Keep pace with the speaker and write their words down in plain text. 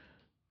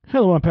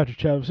Hello, I'm Patrick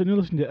Chavis, and you're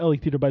listening to LA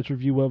Theater Bites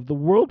review of the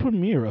world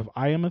premiere of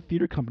IAMA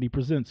Theater Company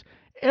presents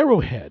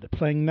Arrowhead,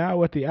 playing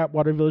now at the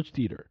Atwater Village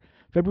Theater,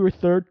 February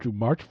 3rd through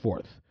March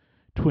 4th,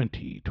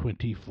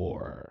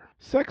 2024.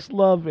 Sex,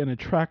 love, and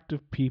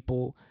attractive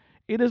people.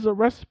 It is a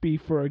recipe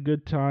for a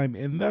good time,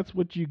 and that's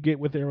what you get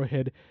with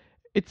Arrowhead.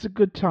 It's a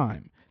good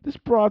time. This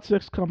broad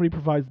sex comedy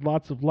provides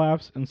lots of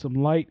laughs and some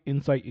light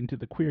insight into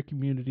the queer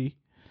community.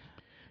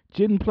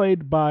 Jin,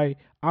 played by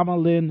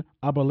Amalyn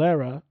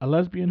Abalera, a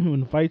lesbian who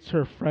invites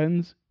her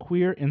friends,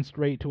 queer and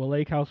straight, to a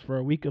lake house for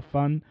a week of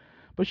fun,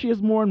 but she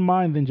has more in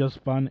mind than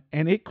just fun,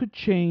 and it could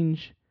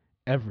change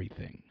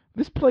everything.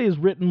 This play is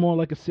written more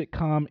like a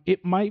sitcom.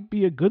 It might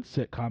be a good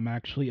sitcom,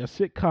 actually. A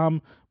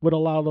sitcom would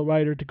allow the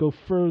writer to go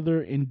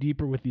further and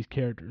deeper with these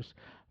characters.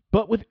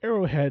 But with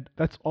Arrowhead,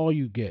 that's all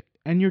you get,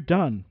 and you're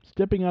done.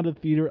 Stepping out of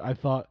the theater, I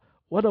thought,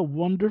 what a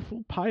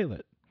wonderful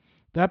pilot.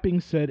 That being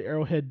said,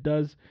 Arrowhead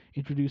does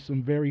introduce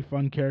some very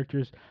fun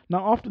characters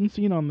not often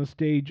seen on the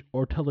stage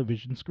or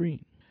television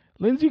screen.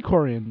 Lindsay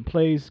Corrin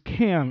plays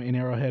Cam in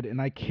Arrowhead, and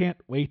I can't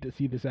wait to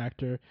see this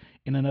actor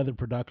in another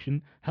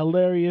production.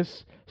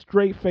 Hilarious,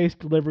 straight-faced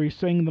delivery,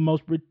 saying the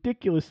most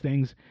ridiculous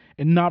things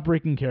and not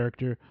breaking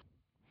character.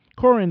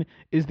 Corrin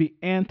is the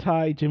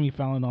anti-Jimmy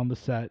Fallon on the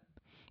set.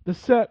 The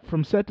set,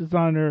 from set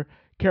designer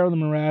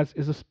Carolyn Mraz,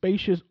 is a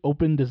spacious,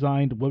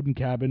 open-designed wooden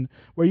cabin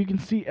where you can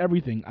see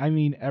everything. I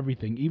mean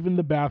everything, even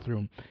the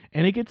bathroom.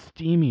 And it gets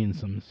steamy in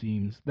some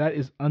scenes. That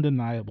is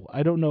undeniable.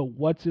 I don't know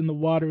what's in the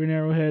water in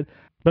Arrowhead,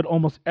 but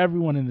almost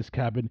everyone in this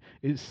cabin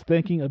is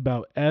thinking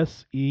about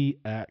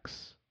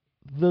sex.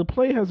 The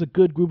play has a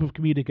good group of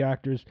comedic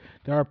actors.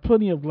 There are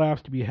plenty of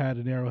laughs to be had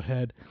in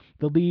Arrowhead.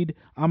 The lead,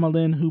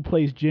 Amalyn, who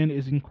plays Jin,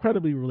 is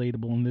incredibly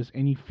relatable in this,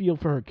 and you feel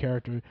for her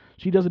character.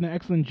 She does an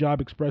excellent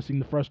job expressing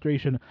the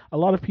frustration a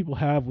lot of people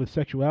have with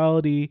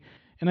sexuality,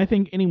 and I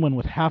think anyone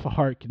with half a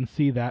heart can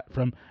see that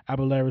from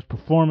Abalera's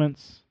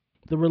performance.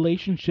 The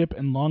relationship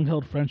and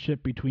long-held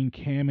friendship between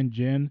Cam and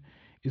Jin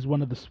is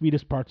one of the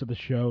sweetest parts of the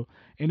show,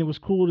 and it was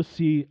cool to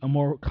see a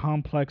more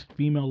complex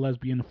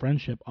female-lesbian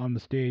friendship on the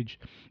stage.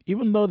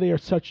 Even though they are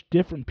such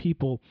different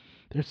people,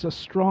 there's a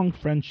strong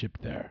friendship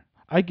there.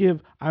 I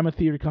give I'm a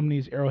Theater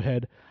Company's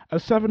Arrowhead a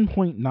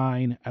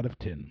 7.9 out of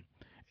 10.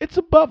 It's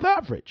above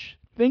average.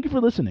 Thank you for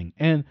listening,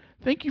 and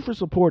thank you for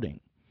supporting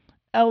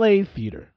LA Theater.